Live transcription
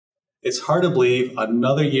It's hard to believe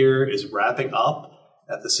another year is wrapping up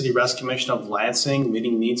at the City Rescue Mission of Lansing,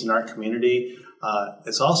 meeting needs in our community.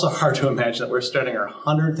 It's also hard to imagine that we're starting our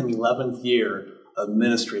 111th year of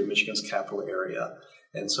ministry in Michigan's capital area.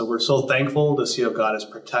 And so we're so thankful to see how God has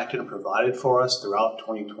protected and provided for us throughout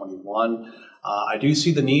 2021. I do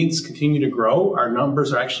see the needs continue to grow. Our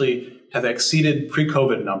numbers have exceeded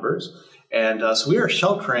pre-COVID numbers. And so we are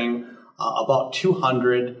sheltering about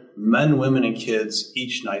 200 men, women, and kids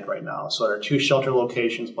each night right now. So at our 2 shelter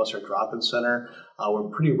locations plus our drop-in center, we're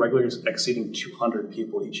pretty regularly exceeding 200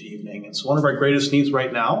 people each evening. And so one of our greatest needs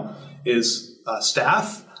right now is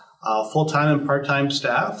staff, full-time and part-time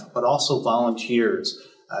staff, but also volunteers.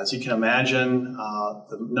 As you can imagine,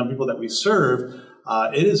 the number of people that we serve,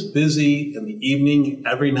 it is busy in the evening,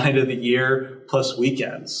 every night of the year, plus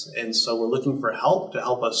weekends. And so we're looking for help to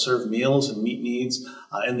help us serve meals and meet needs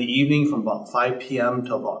in the evening from about 5 p.m.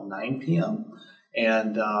 to about 9 p.m.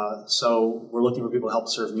 And so we're looking for people to help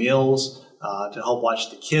serve meals, to help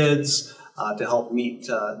watch the kids, to help meet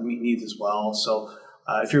needs as well. So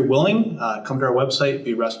if you're willing, come to our website,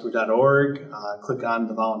 berescuer.org, click on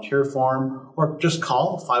the volunteer form, or just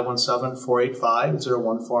call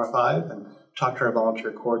 517-485-0145 and talk to our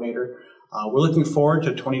volunteer coordinator. We're looking forward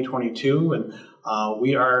to 2022, and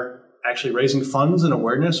we are actually raising funds and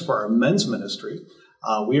awareness for our men's ministry.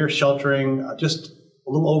 We are sheltering just a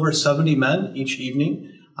little over 70 men each evening.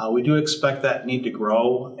 We do expect that need to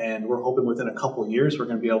grow, and we're hoping within a couple of years we're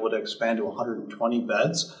going to be able to expand to 120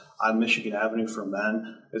 beds on Michigan Avenue for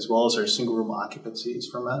men, as well as our single-room occupancies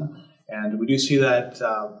for men. And we do see that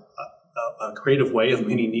a creative way of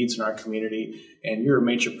meeting needs in our community, and you're a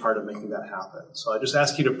major part of making that happen. So I just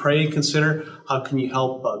ask you to pray and consider how can you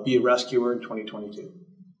help be a rescuer in 2022.